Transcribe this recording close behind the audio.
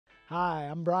Hi,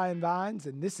 I'm Brian Vines,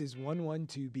 and this is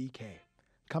 112BK.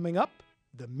 Coming up,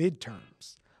 the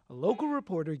midterms. A local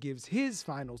reporter gives his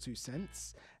final 2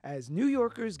 cents as New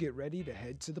Yorkers get ready to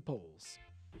head to the polls.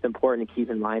 It's important to keep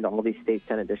in mind all these state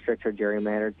Senate districts are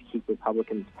gerrymandered to keep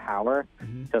Republicans power,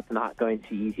 so it's not going to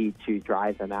be easy to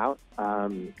drive them out.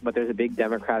 But there's a big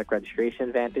Democratic registration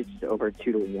advantage, over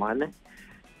 2-1.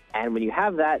 And when you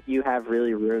have that, you have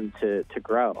really room to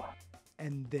grow.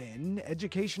 And then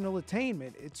educational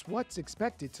attainment, it's what's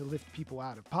expected to lift people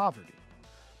out of poverty.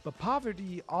 But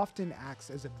poverty often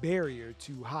acts as a barrier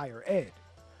to higher ed.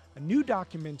 A new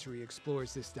documentary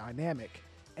explores this dynamic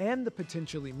and the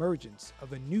potential emergence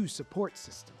of a new support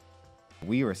system.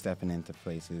 We were stepping into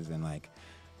places and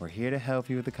we're here to help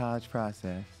you with the college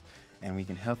process, and we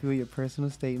can help you with your personal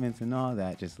statements and all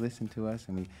that. Just listen to us,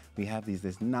 and we have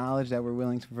this knowledge that we're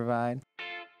willing to provide.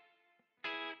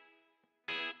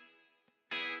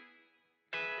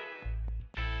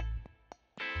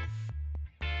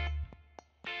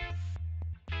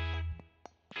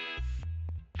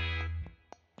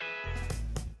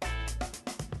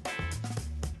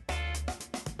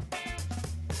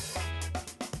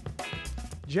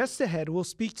 Just ahead, we'll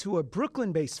speak to a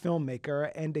Brooklyn-based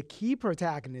filmmaker and a key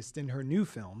protagonist in her new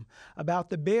film about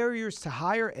the barriers to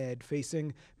higher ed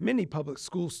facing many public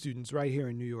school students right here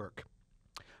in New York.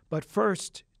 But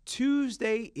first,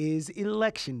 Tuesday is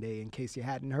Election Day, in case you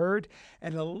hadn't heard,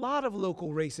 and a lot of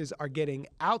local races are getting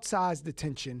outsized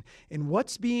attention in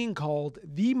what's being called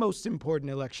the most important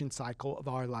election cycle of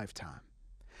our lifetime.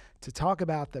 To talk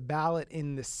about the ballot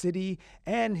in the city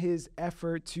and his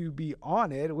effort to be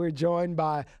on it, we're joined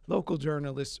by local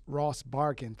journalist Ross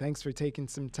Barkan. Thanks for taking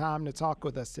some time to talk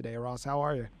with us today, Ross. How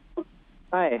are you?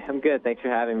 Hi, I'm good. Thanks for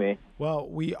having me. Well,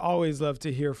 we always love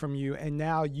to hear from you, and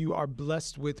now you are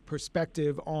blessed with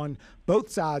perspective on both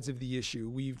sides of the issue.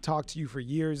 We've talked to you for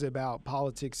years about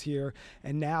politics here,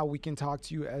 and now we can talk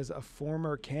to you as a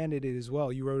former candidate as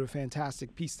well. You wrote a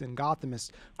fantastic piece in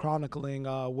Gothamist chronicling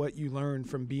what you learned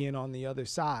from being on the other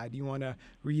side. You want to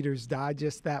Reader's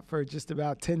Digest that for just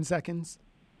about 10 seconds?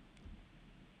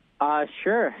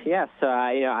 Sure. Yes.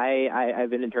 I've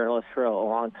been a journalist for a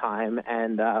long time,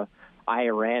 and I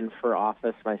ran for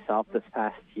office myself this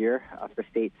past year for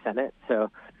state Senate.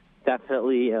 So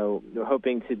definitely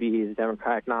hoping to be the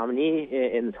Democratic nominee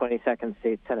in the 22nd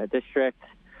State Senate District,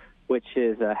 which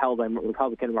is held by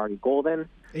Republican Marty Golden.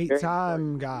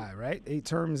 8-time guy, right? 8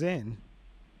 terms in.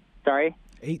 Sorry?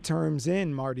 8 terms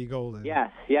in, Marty Golden.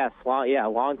 Yes.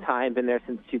 Long time, been there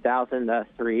since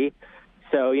 2003.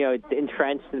 So, it's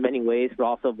entrenched in many ways, but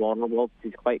also vulnerable.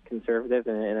 He's quite conservative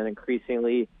in an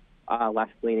increasingly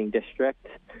left-leaning district.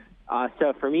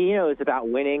 So for me, it was about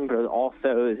winning, but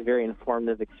also it was a very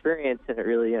informative experience, and it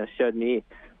really showed me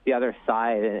the other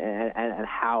side and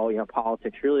how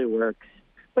politics really works,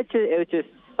 which it was just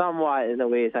somewhat in the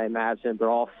ways I imagined, but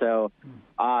also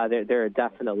there are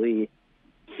definitely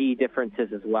key differences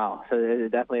as well. So it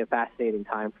was definitely a fascinating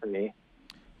time for me.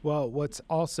 Well, what's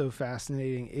also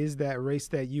fascinating is that race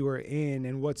that you are in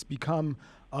and what's become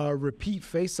a repeat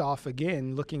face-off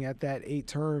again, looking at that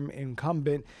 8-term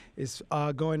incumbent, is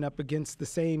going up against the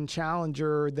same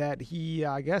challenger that he,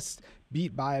 I guess,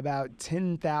 beat by about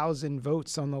 10,000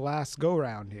 votes on the last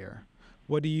go-round here.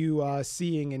 What are you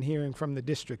seeing and hearing from the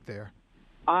district there?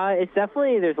 It's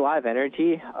definitely, there's a lot of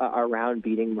energy around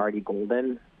beating Marty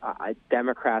Golden.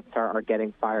 Democrats are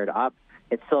getting fired up.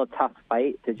 It's still a tough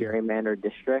fight to gerrymander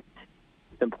district.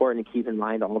 It's important to keep in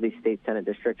mind all these state Senate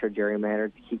districts are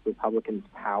gerrymandered to keep Republicans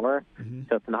power,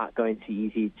 so it's not going to be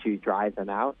easy to drive them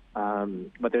out.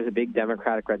 But there's a big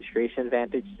Democratic registration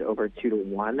advantage, over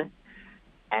 2-1.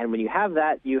 And when you have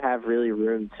that, you have really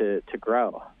room to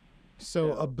grow.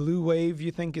 So a blue wave,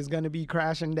 you think, is going to be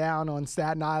crashing down on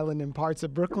Staten Island and parts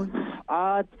of Brooklyn?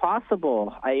 It's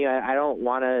possible. I don't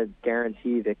want to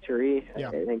guarantee victory. Yeah.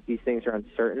 I think these things are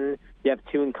uncertain. You have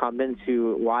 2 incumbents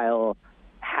who, while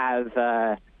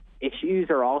have issues,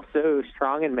 are also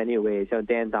strong in many ways.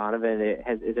 Dan Donovan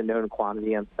is a known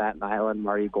quantity on Staten Island.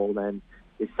 Marty Golden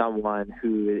is someone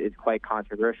who is quite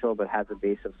controversial but has a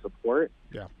base of support.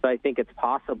 Yeah. So I think it's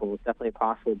possible. It's definitely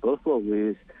possible. Both will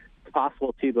lose. It's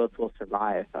possible, too, both will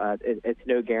survive. It's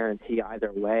no guarantee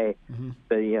either way.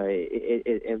 But,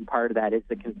 and part of that is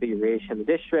the configuration of the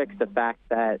districts, the fact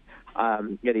that,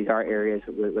 these are areas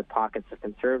with pockets of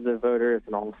conservative voters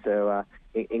and also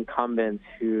incumbents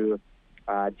who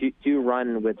do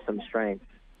run with some strength.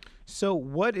 So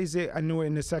what is it? I know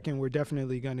in a second we're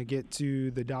definitely going to get to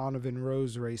the Donovan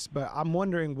Rose race, but I'm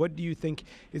wondering, what do you think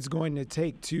it's going to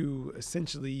take to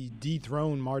essentially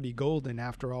dethrone Marty Golden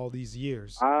after all these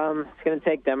years? It's going to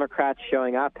take Democrats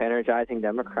showing up, energizing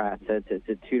Democrats. It's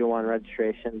a 2-to-1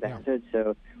 registration advantage,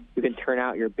 so you can turn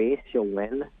out your base, you'll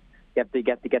win. You have to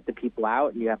get the people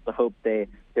out, and you have to hope there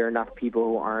are enough people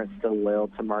who aren't still loyal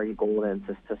to Marty Golden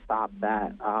to stop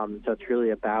that. So it's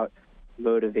really about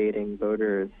motivating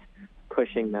voters,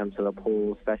 pushing them to the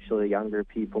polls, especially younger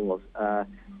people,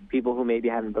 people who maybe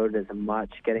haven't voted as much,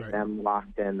 getting them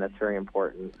locked in. That's very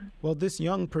important. Well, this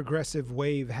young progressive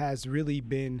wave has really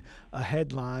been a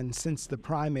headline since the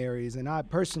primaries, and I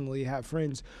personally have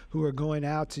friends who are going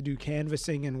out to do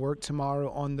canvassing and work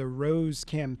tomorrow on the Rose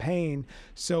campaign.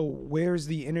 So where's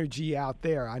the energy out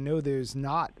there? I know there's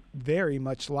not very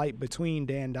much light between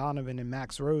Dan Donovan and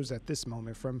Max Rose at this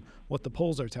moment from what the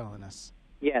polls are telling us.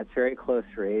 Yeah, it's a very close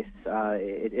race.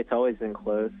 It's always been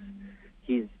close.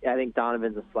 I think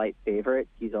Donovan's a slight favorite.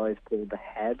 He's always pulled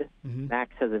ahead.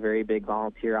 Max has a very big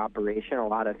volunteer operation. A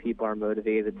lot of people are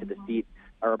motivated to defeat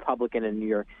a Republican in New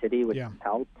York City, which has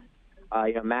helped.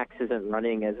 Max isn't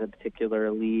running as a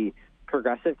particularly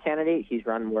progressive candidate. He's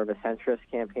run more of a centrist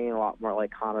campaign, a lot more like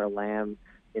Connor Lamb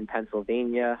in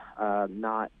Pennsylvania,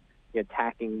 not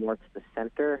tacking more to the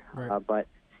center, but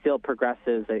still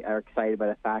progressives are excited by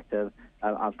the fact of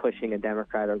pushing a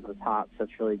Democrat over the top. So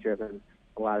it's really driven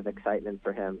a lot of excitement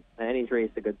for him. And he's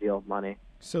raised a good deal of money.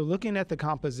 So looking at the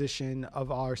composition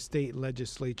of our state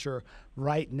legislature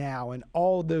right now and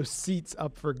all those seats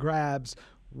up for grabs,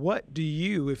 what do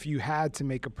you, if you had to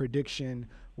make a prediction,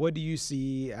 what do you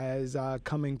see as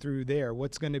coming through there?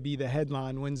 What's going to be the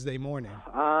headline Wednesday morning?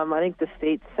 I think the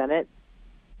state Senate,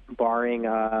 barring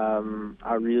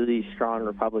a really strong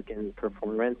Republican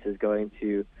performance, is going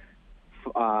to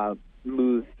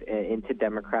move into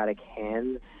Democratic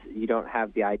hands. You don't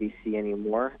have the IDC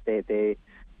anymore. They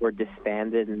were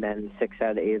disbanded, and then 6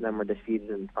 out of 8 of them were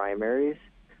defeated in primaries.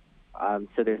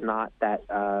 So there's not that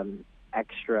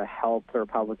extra help the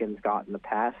Republicans got in the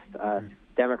past.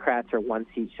 Democrats are 1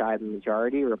 seat shy of the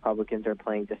majority. Republicans are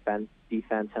playing defense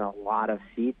in a lot of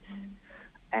seats,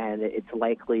 and it's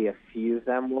likely a few of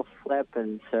them will flip.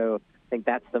 And so I think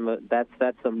that's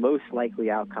the most likely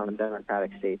outcome in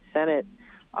Democratic state Senate.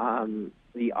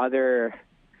 The other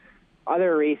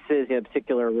races, in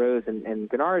particular Rose and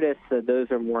Bernardus, those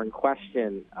are more in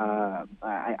question.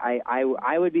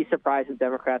 I would be surprised if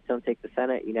Democrats don't take the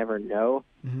Senate. You never know.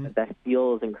 But that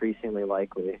feels increasingly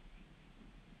likely.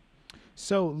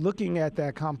 So looking at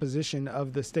that composition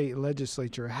of the state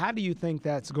legislature, how do you think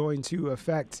that's going to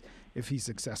affect, if he's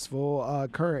successful,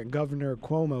 current Governor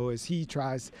Cuomo as he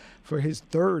tries for his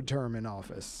 3rd term in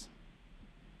office?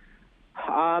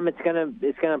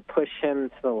 It's gonna push him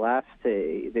to the left.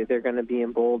 They're going to be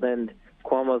emboldened.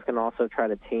 Cuomo's going to also try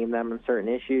to tame them on certain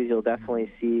issues. You'll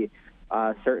definitely see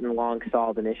certain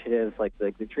long-stalled initiatives like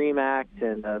the DREAM Act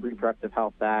and the Reproductive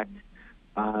Health Act.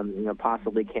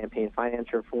 Possibly campaign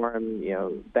finance reform.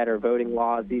 Better voting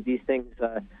laws. These things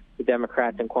the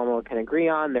Democrats and Cuomo can agree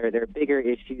on. There are bigger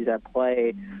issues at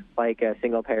play, like a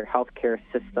single-payer health care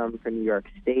system for New York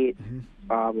State,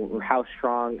 or how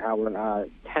strong our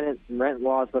tenant and rent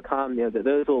laws become.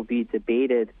 Those will be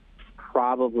debated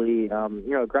probably,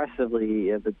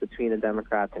 aggressively between the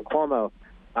Democrats and Cuomo.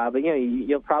 But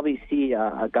you'll probably see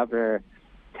a governor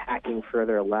tacking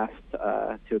further left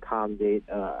to accommodate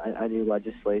a new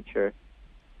legislature.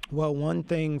 Well, one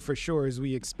thing for sure as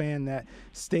we expand that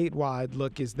statewide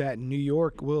look is that New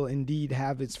York will indeed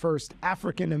have its first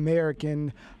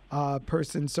African-American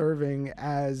person serving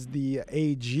as the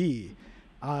AG.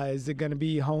 Is it going to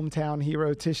be hometown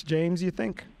hero Tish James, you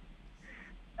think?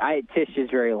 Tish is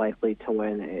very likely to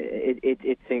win.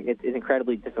 It's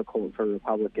incredibly difficult for a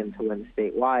Republican to win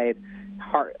statewide,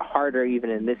 harder even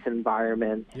in this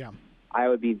environment. Yeah. I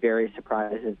would be very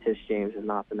surprised if Tish James is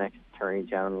not the next Attorney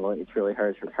General. It's really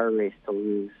her race to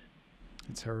lose.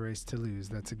 It's her race to lose.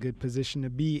 That's a good position to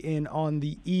be in on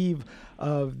the eve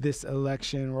of this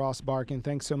election. Ross Barkan,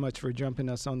 thanks so much for jumping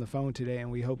us on the phone today, and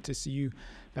we hope to see you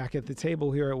back at the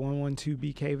table here at 112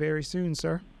 BK very soon,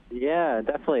 sir. Yeah,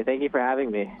 definitely. Thank you for having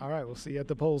me. All right, we'll see you at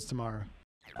the polls tomorrow.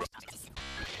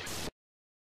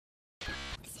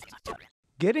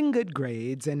 Getting good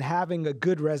grades and having a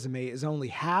good resume is only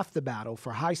half the battle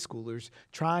for high schoolers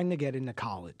trying to get into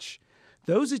college.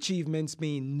 Those achievements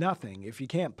mean nothing if you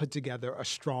can't put together a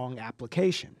strong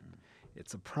application.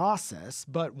 It's a process,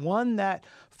 but one that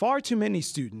far too many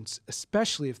students,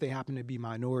 especially if they happen to be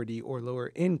minority or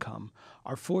lower income,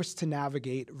 are forced to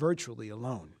navigate virtually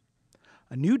alone.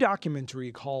 A new documentary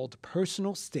called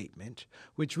Personal Statement,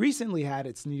 which recently had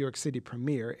its New York City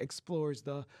premiere, explores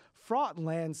the fraught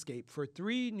landscape for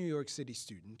 3 New York City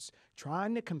students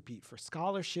trying to compete for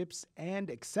scholarships and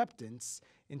acceptance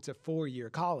into 4-year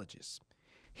colleges.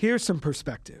 Here's some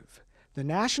perspective. The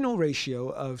national ratio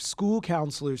of school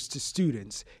counselors to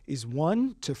students is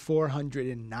 1 to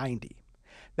 490.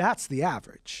 That's the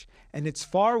average, and it's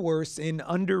far worse in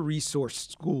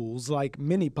under-resourced schools like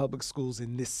many public schools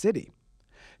in this city.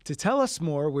 To tell us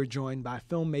more, we're joined by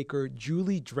filmmaker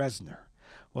Juliane Dressner.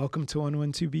 Welcome to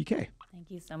 112BK. Thank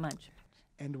you so much.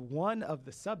 And one of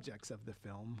the subjects of the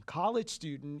film, college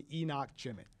student Enoch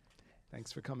Jemmott.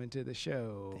 Thanks for coming to the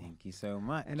show. Thank you so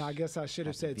much. And I guess I should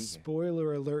have Happy to said be here.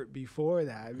 spoiler alert before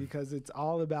that, because it's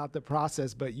all about the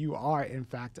process, but you are, in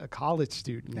fact, a college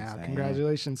student now. Yes, I am.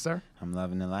 Congratulations, sir. I'm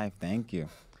loving the life. Thank you.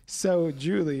 So,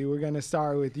 Julie, we're going to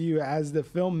start with you. As the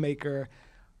filmmaker,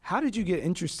 how did you get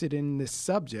interested in this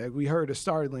subject? We heard a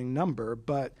startling number,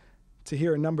 but to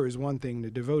hear a number is one thing. To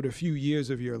devote a few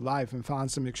years of your life and find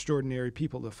some extraordinary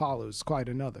people to follow is quite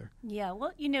another. Yeah,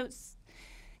 well, you know,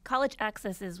 college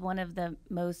access is one of the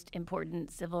most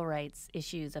important civil rights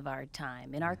issues of our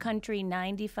time. In our country,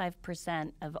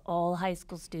 95% of all high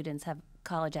school students have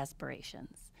college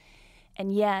aspirations.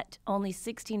 And yet, only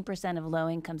 16% of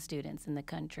low-income students in the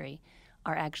country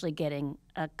are actually getting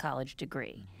a college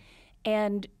degree.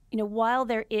 And, you know, while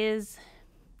there is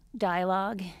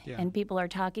dialogue and people are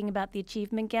talking about the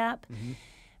achievement gap,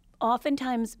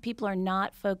 oftentimes people are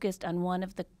not focused on one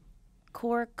of the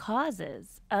core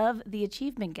causes of the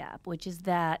achievement gap, which is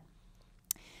that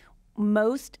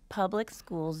most public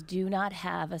schools do not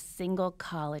have a single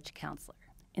college counselor.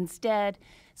 Instead,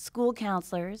 school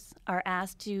counselors are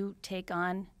asked to take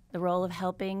on the role of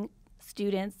helping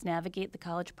students navigate the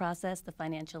college process, the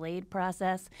financial aid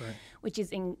process, which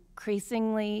is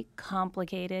increasingly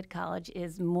complicated. College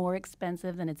is more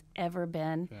expensive than it's ever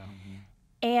been.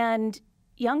 And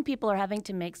young people are having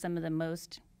to make some of the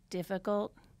most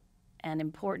difficult and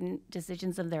important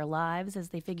decisions of their lives as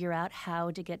they figure out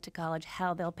how to get to college,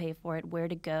 how they'll pay for it, where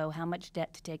to go, how much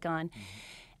debt to take on.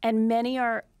 And many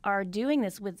are doing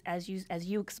this with, as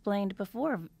you explained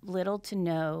before, little to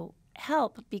no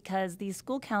help, because these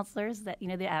school counselors, that, you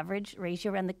know, the average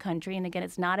ratio around the country, and again,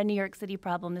 it's not a New York City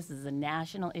problem, this is a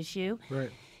national issue,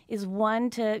 is 1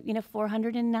 to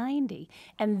 490.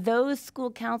 And those school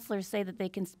counselors say that they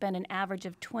can spend an average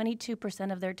of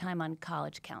 22% of their time on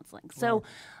college counseling. So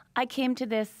I came to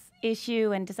this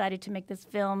issue and decided to make this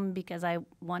film because I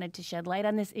wanted to shed light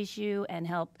on this issue and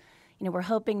help. You know, we're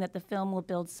hoping that the film will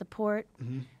build support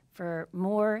for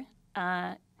more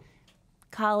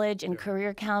college and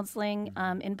career counseling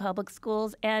in public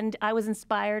schools. And I was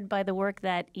inspired by the work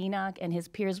that Enoch and his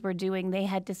peers were doing. They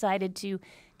had decided to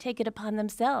take it upon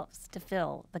themselves to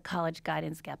fill the college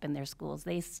guidance gap in their schools.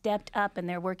 They stepped up and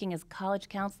they're working as college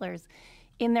counselors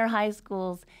in their high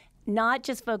schools, not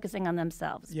just focusing on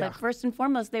themselves, but first and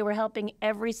foremost, they were helping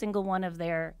every single one of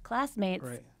their classmates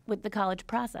with the college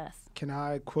process. Can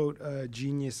I quote a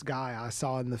genius guy I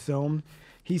saw in the film?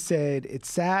 He said,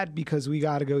 "It's sad because we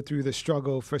got to go through the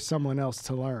struggle for someone else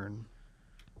to learn."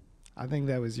 I think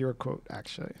that was your quote,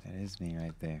 actually. That is me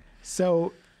right there.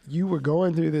 So you were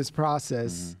going through this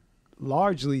process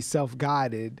largely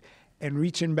self-guided and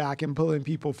reaching back and pulling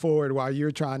people forward while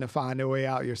you're trying to find a way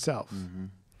out yourself.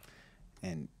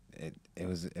 And it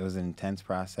was an intense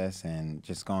process, and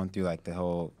just going through like the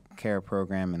whole care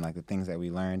program and like the things that we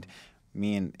learned.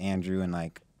 Me and Andrew and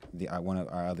like one of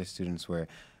our other students we're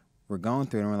going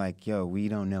through it, and we're like, yo, we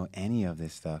don't know any of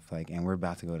this stuff, like, and we're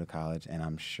about to go to college, and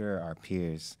I'm sure our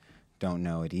peers don't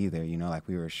know it either, you know, like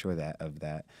we were sure of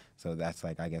that. So that's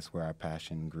like, I guess, where our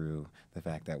passion grew, the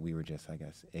fact that we were just, I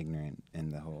guess, ignorant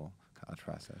in the whole college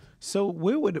process. So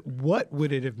what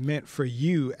would it have meant for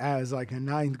you as like a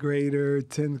 9th grader,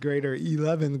 10th grader,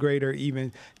 11th grader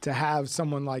even, to have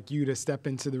someone like you to step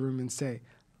into the room and say,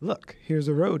 look, here's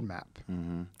a roadmap?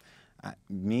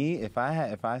 If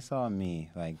I saw me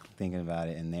like thinking about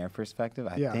it in their perspective,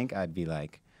 I think I'd be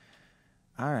like,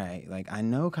 all right, like I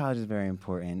know college is very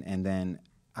important, and then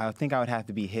I think I would have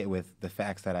to be hit with the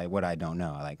facts that what I don't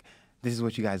know. Like, this is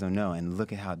what you guys don't know, and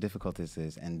look at how difficult this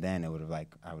is. And then it would have I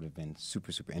would have been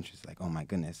super, super interested, like, oh my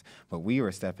goodness. But we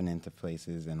were stepping into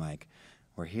places and like,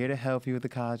 we're here to help you with the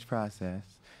college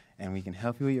process, and we can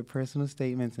help you with your personal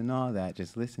statements and all that.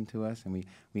 Just listen to us, and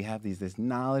we have this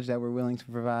knowledge that we're willing to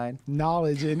provide.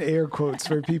 Knowledge in air quotes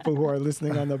for people who are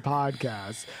listening on the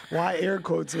podcast. Why air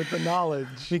quotes with the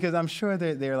knowledge? Because I'm sure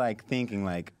they're like thinking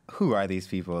like, who are these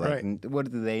people? Like,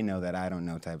 what do they know that I don't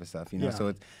know, type of stuff, you know?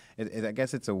 So I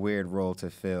guess it's a weird role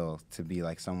to fill, to be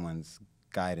like someone's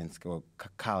guidance or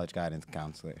college guidance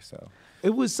counselor. So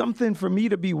it was something for me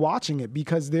to be watching it,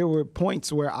 because there were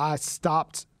points where I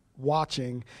stopped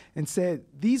watching and said,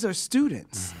 these are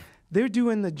students. They're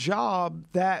doing the job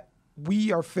that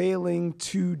we are failing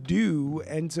to do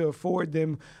and to afford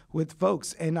them with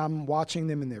folks. And I'm watching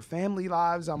them in their family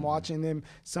lives. I'm watching them.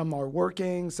 Some are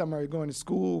working, some are going to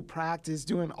school, practice,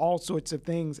 doing all sorts of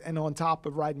things. And on top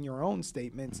of writing your own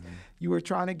statements, you were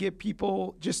trying to get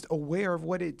people just aware of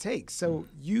what it takes. So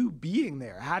you being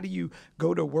there, how do you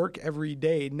go to work every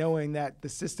day knowing that the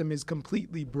system is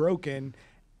completely broken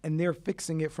and they're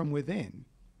fixing it from within?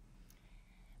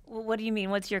 Well, what do you mean?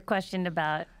 What's your question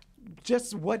about?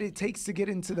 Just what it takes to get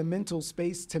into the mental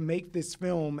space to make this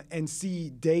film and see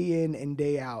day in and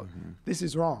day out, this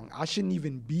is wrong. I shouldn't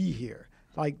even be here.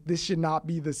 Like, this should not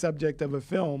be the subject of a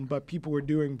film, but people were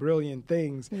doing brilliant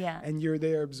things. Yeah. And you're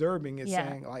there observing it,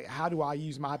 saying, like, how do I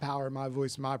use my power, my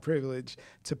voice, my privilege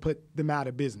to put them out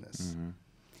of business?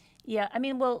 Yeah, I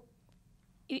mean, well,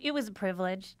 it was a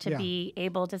privilege to be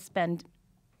able to spend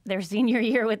their senior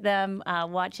year with them,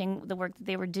 watching the work that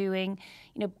they were doing.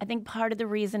 You know, I think part of the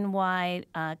reason why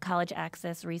College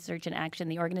Access Research and Action,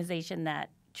 the organization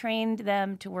that trained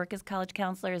them to work as college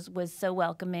counselors, was so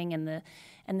welcoming, and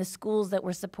the schools that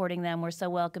were supporting them were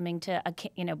so welcoming to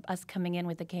us coming in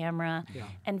with a camera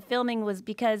and filming, was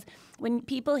because when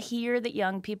people hear that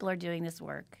young people are doing this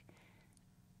work,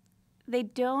 they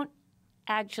don't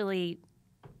actually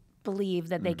believe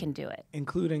that they can do it.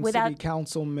 Including city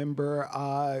council member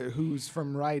who's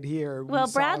from right here. Well,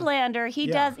 Brad Lander, he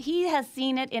has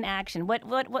seen it in action. What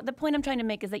the point I'm trying to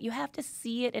make is that you have to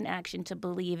see it in action to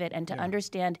believe it and to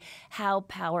understand how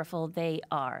powerful they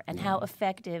are and how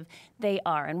effective they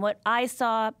are. And what I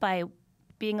saw by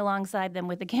being alongside them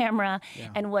with the camera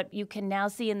and what you can now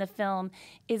see in the film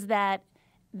is that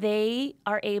they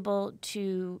are able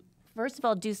to, first of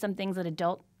all, do some things that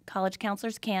adult college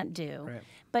counselors can't do. Right.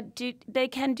 But they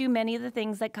can do many of the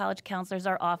things that college counselors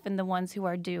are often the ones who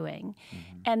are doing.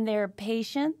 And their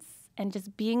patience and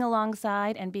just being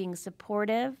alongside and being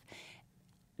supportive,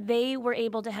 they were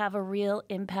able to have a real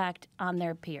impact on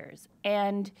their peers.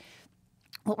 And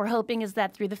what we're hoping is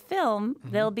that through the film,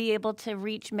 they'll be able to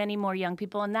reach many more young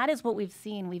people. And that is what we've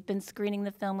seen. We've been screening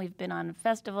the film. We've been on a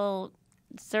festival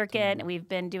circuit. And we've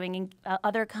been doing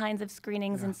other kinds of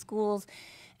screenings in schools.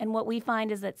 And what we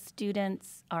find is that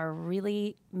students are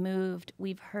really moved.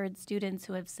 We've heard students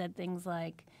who have said things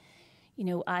like, you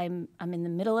know, I'm in the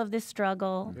middle of this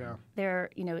struggle. They're,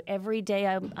 you know, every day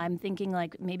I'm thinking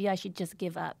like maybe I should just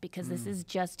give up because this is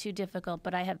just too difficult.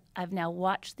 But I've now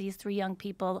watched these 3 young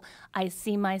people. I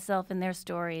see myself in their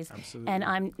stories. Absolutely. And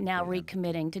I'm now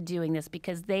recommitting to doing this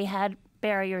because they had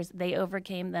barriers, they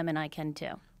overcame them, and I can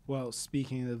too. Well,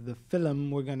 speaking of the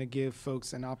film, we're going to give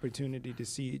folks an opportunity to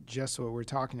see just what we're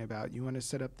talking about. You want to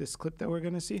set up this clip that we're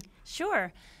going to see?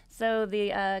 Sure. So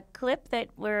the clip that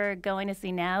we're going to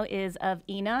see now is of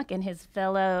Enoch and his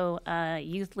fellow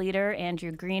youth leader,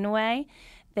 Andrew Greenaway.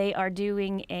 They are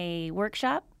doing a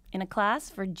workshop in a class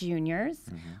for juniors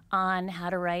on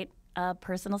how to write a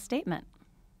personal statement.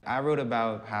 I wrote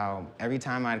about how every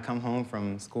time I'd come home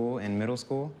from school in middle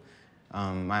school,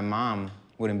 my mom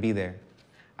wouldn't be there.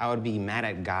 I would be mad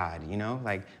at God, you know?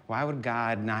 Like, why would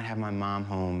God not have my mom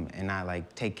home and not,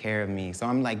 like, take care of me? So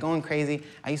I'm, like, going crazy.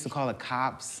 I used to call the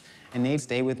cops, and they'd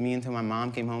stay with me until my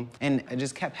mom came home. And it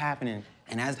just kept happening.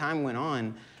 And as time went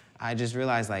on, I just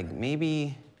realized, like,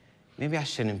 maybe I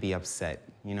shouldn't be upset,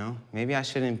 you know? Maybe I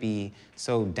shouldn't be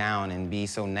so down and be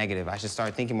so negative. I should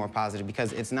start thinking more positive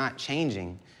because it's not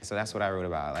changing. So that's what I wrote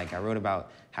about. Like, I wrote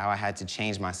about how I had to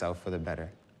change myself for the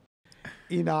better.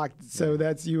 Enoch, so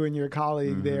that's you and your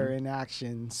colleague there in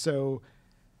action. So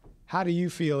how do you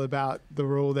feel about the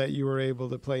role that you were able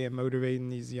to play in motivating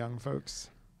these young folks?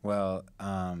 Well,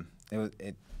 I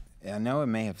know it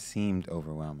may have seemed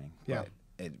overwhelming, Yeah.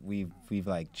 but we've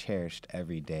like cherished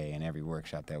every day and every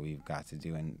workshop that we've got to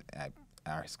do at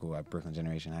our school, at Brooklyn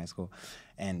Generation High School.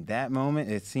 And that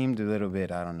moment, it seemed a little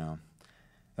bit, I don't know.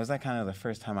 It was like kind of the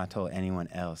first time I told anyone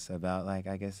else about, like,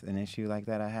 I guess an issue like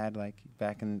that I had, like,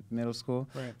 back in middle school.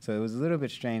 Right. So it was a little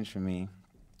bit strange for me.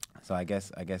 So I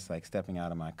guess like stepping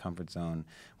out of my comfort zone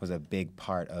was a big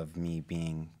part of me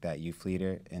being that youth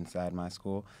leader inside my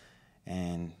school.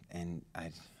 And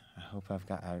I hope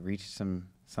I reached some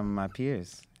of my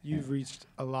peers. You've reached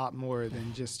a lot more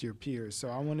than just your peers. So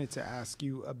I wanted to ask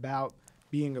you about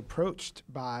being approached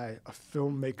by a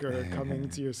filmmaker coming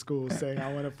to your school saying,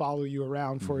 I want to follow you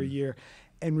around for a year,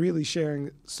 and really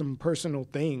sharing some personal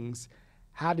things.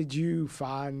 How did you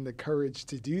find the courage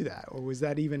to do that? Or was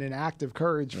that even an act of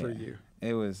courage for you?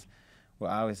 It was, well,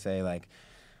 I always say, like,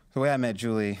 the way I met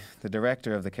Julie, the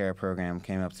director of the CARE program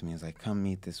came up to me and was like, come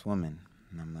meet this woman.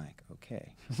 And I'm like,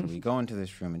 okay. So we go into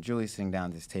this room, and Julie's sitting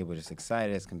down at this table just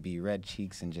excited as can be, red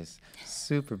cheeks and just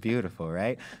super beautiful,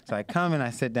 right? So I come and I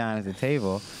sit down at the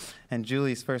table, and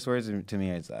Julie's first words to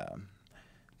me is,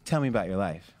 tell me about your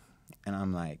life. And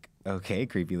I'm like, okay,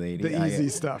 creepy lady. The easy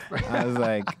stuff. I was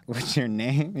like, what's your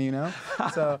name, you know?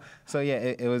 So yeah,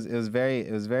 it was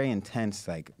very intense,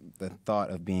 like the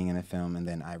thought of being in a film, and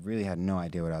then I really had no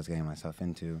idea what I was getting myself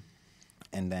into.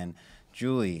 And then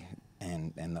Julie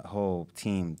and the whole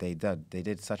team, they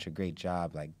did such a great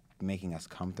job, like making us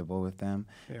comfortable with them,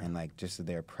 and like just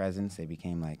their presence, they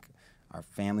became like our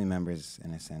family members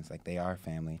in a sense, like they are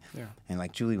family. Yeah. And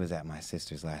like Julie was at my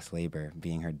sister's last labor,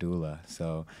 being her doula,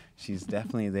 so she's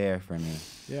definitely there for me.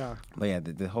 Yeah. But yeah,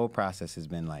 the whole process has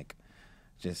been like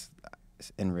just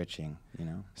enriching, you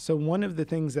know? So one of the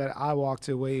things that I walked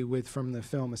away with from the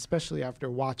film, especially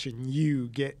after watching you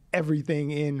get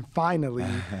everything in finally,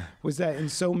 was that in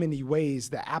so many ways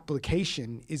the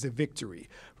application is a victory,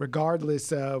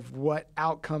 regardless of what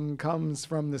outcome comes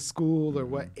from the school or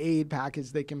what aid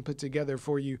package they can put together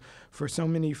for you. For so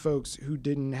many folks who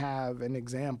didn't have an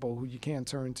example, who you can't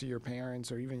turn to your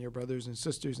parents or even your brothers and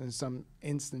sisters in some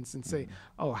instance and say,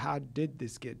 oh, how did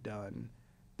this get done?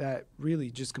 That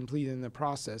really just completing the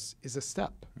process is a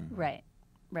step. Right.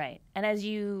 And as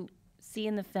you see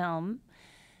in the film,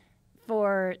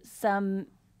 for some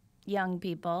young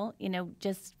people, you know,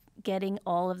 just getting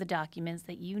all of the documents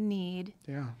that you need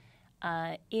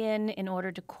in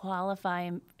order to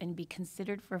qualify and be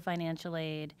considered for financial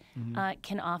aid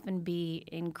can often be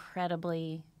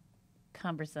incredibly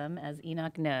cumbersome, as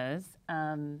Enoch knows.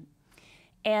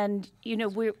 And, you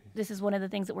know, this is one of the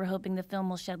things that we're hoping the film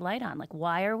will shed light on. Like,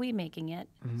 why are we making it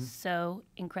so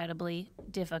incredibly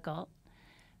difficult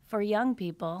for young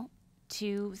people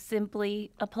to simply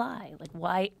apply? Like,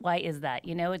 why is that?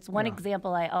 You know, it's one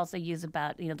example I also use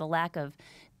about, you know, the lack of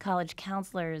college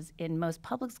counselors in most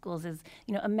public schools is,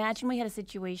 you know, imagine we had a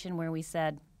situation where we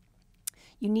said,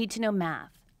 you need to know math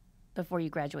before you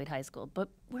graduate high school, but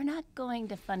we're not going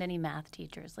to fund any math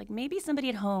teachers. Like, maybe somebody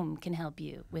at home can help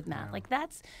you with math. Like,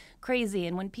 that's crazy.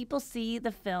 And when people see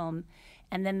the film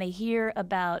and then they hear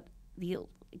about the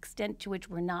extent to which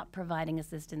we're not providing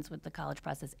assistance with the college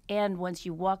process, and once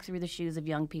you walk through the shoes of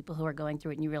young people who are going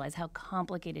through it and you realize how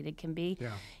complicated it can be,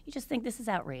 you just think this is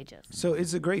outrageous. So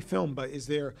it's a great film, but is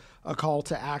there a call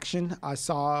to action? I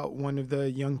saw one of the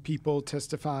young people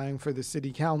testifying for the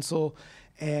city council,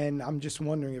 and I'm just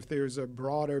wondering if there's a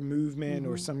broader movement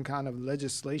or some kind of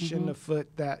legislation afoot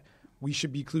that we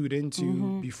should be clued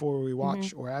into before we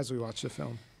watch or as we watch the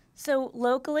film. So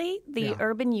locally, the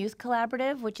Urban Youth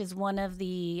Collaborative, which is one of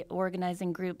the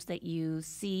organizing groups that you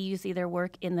see their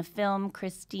work in the film.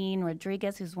 Christine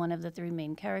Rodriguez, who's one of the three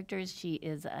main characters, she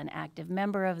is an active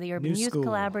member of the Urban Youth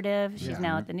Collaborative. She's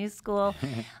now at the New School.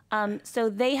 So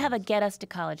they have a Get Us to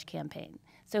College campaign.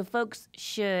 So folks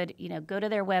should, you know, go to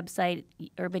their website,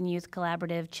 Urban Youth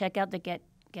Collaborative, check out the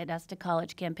Get Us to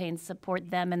College campaign,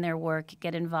 support them in their work,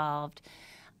 get involved.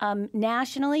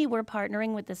 Nationally, we're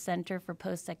partnering with the Center for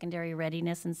Post-Secondary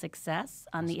Readiness and Success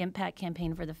on the impact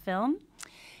campaign for the film.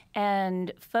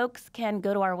 And folks can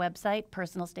go to our website,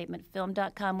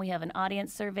 personalstatementfilm.com. We have an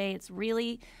audience survey. It's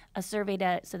really a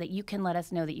survey so that you can let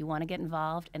us know that you want to get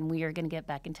involved, and we are going to get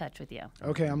back in touch with you.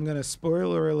 Okay, I'm going to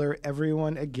spoiler alert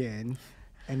everyone again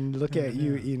and look at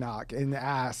you, Enoch, and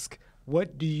ask,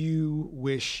 what do you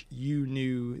wish you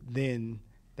knew then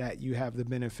that you have the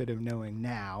benefit of knowing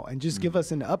now? And just give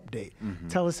us an update.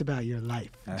 Tell us about your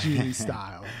life, Julie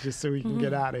style, just so we can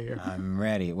get out of here. I'm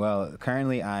ready. Well,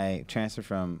 currently I transferred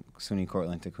from SUNY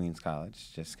Cortland to Queens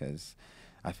College just because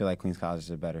I feel like Queens College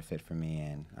is a better fit for me,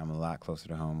 and I'm a lot closer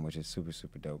to home, which is super,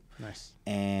 super dope. Nice.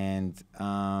 And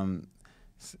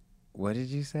what did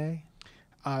you say?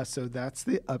 So that's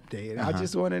the update. I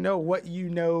just want to know what you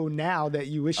know now that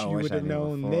you wish you would have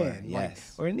known then.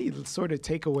 Yes. Like, or any sort of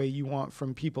takeaway you want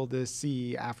from people to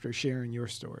see after sharing your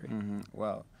story.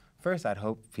 Well, first I'd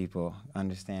hope people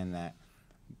understand that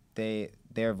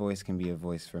their voice can be a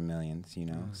voice for millions, you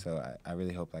know? So I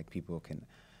really hope like people can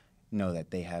know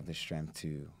that they have the strength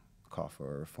to call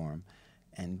for a reform.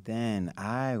 And then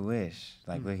I wish,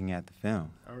 like looking at the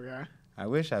film, I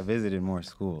wish I visited more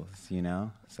schools, you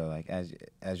know? So like as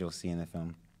you'll see in the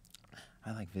film,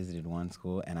 I like visited one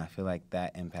school, and I feel like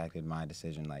that impacted my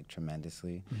decision like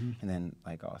tremendously. And then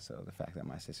like also the fact that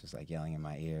my sister's like yelling in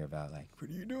my ear about like,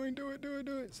 what are you doing? Do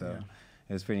it. So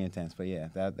it was pretty intense. But yeah,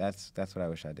 that's what I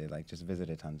wish I did, like just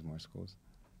visited tons more schools.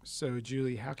 So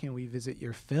Julie, how can we visit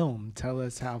your film? Tell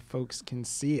us how folks can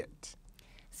see it.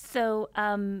 So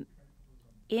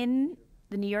in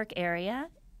the New York area,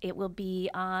 It will be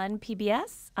on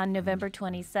PBS on November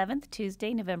 27th,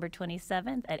 Tuesday, November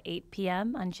 27th at 8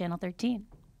 p.m. on Channel 13.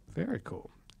 Very cool.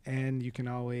 And you can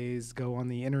always go on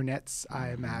the internets,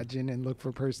 I imagine, and look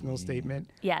for Personal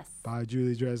Statement. Yes. By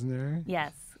Julie Dressner.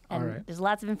 Yes. And All right. There's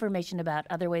lots of information about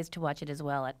other ways to watch it as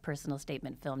well at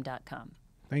personalstatementfilm.com.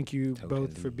 Thank you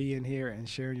both for being here and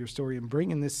sharing your story and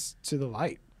bringing this to the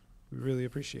light. We really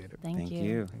appreciate it. Thank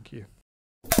you. Thank you.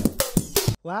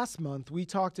 Last month, we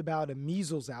talked about a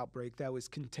measles outbreak that was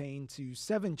contained to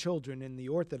 7 children in the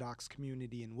Orthodox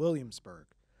community in Williamsburg.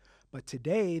 But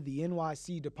today, the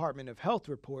NYC Department of Health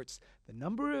reports the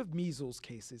number of measles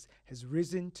cases has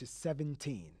risen to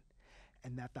 17,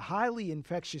 and that the highly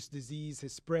infectious disease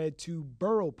has spread to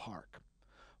Borough Park.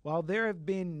 While there have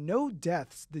been no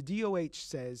deaths, the DOH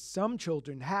says some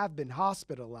children have been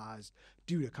hospitalized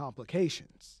due to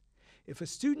complications. If a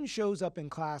student shows up in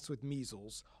class with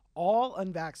measles, all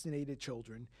unvaccinated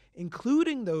children,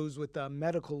 including those with a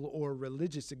medical or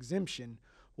religious exemption,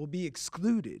 will be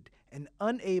excluded and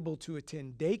unable to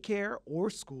attend daycare or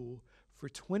school for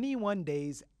 21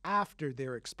 days after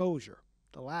their exposure,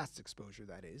 the last exposure,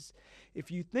 that is.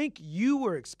 If you think you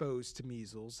were exposed to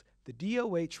measles, the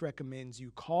DOH recommends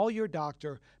you call your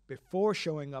doctor before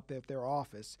showing up at their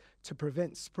office to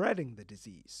prevent spreading the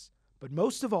disease. But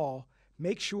most of all,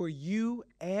 make sure you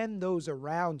and those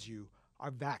around you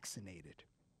are vaccinated.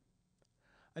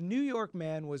 A New York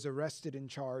man was arrested and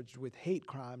charged with hate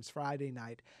crimes Friday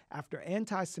night after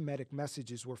anti-Semitic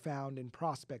messages were found in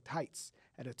Prospect Heights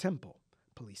at a temple,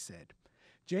 police said.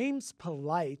 James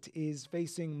Polite is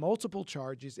facing multiple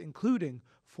charges, including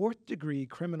 4th-degree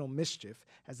criminal mischief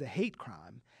as a hate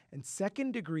crime and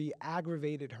 2nd-degree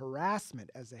aggravated harassment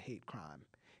as a hate crime,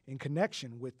 in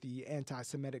connection with the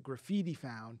anti-Semitic graffiti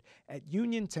found at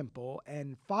Union Temple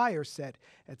and fire set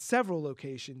at several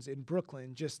locations in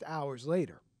Brooklyn just hours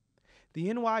later. The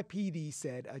NYPD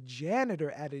said a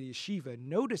janitor at a yeshiva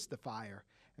noticed the fire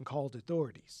and called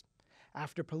authorities.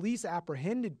 After police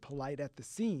apprehended Polite at the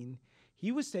scene,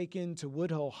 he was taken to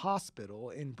Woodhull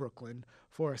Hospital in Brooklyn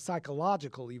for a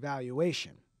psychological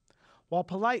evaluation. While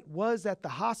Polite was at the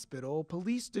hospital,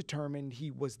 police determined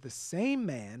he was the same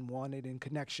man wanted in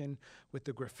connection with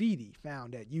the graffiti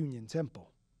found at Union Temple.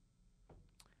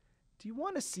 Do you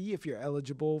want to see if you're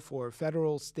eligible for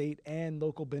federal, state, and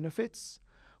local benefits?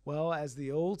 Well, as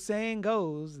the old saying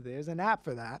goes, there's an app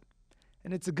for that.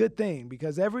 And it's a good thing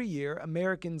because every year,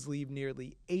 Americans leave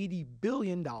nearly $80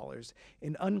 billion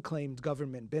in unclaimed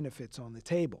government benefits on the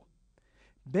table.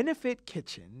 Benefit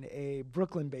Kitchen, a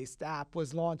Brooklyn-based app,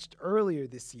 was launched earlier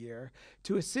this year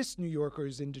to assist New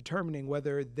Yorkers in determining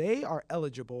whether they are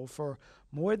eligible for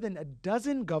more than a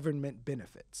dozen government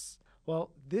benefits.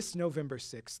 Well, this November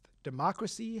 6th,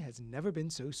 democracy has never been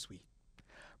so sweet.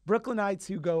 Brooklynites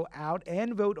who go out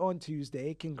and vote on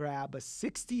Tuesday can grab a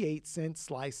 68-cent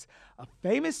slice of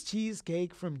famous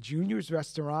cheesecake from Junior's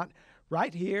Restaurant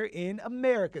right here in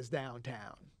America's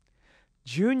downtown.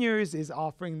 Junior's is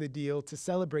offering the deal to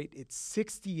celebrate its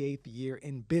 68th year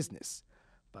in business,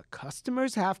 but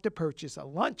customers have to purchase a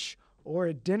lunch or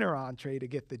a dinner entree to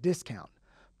get the discount.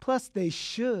 Plus, they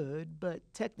should, but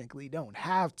technically don't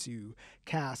have to,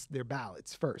 cast their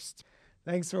ballots first.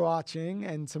 Thanks for watching,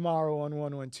 and tomorrow on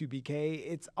 112BK,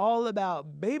 it's all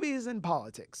about babies and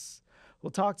politics. We'll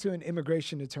talk to an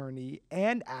immigration attorney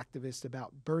and activist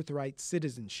about birthright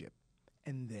citizenship.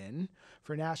 And then,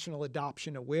 for National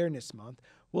Adoption Awareness Month,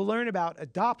 we'll learn about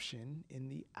adoption in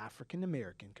the African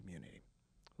American community.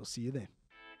 We'll see you then.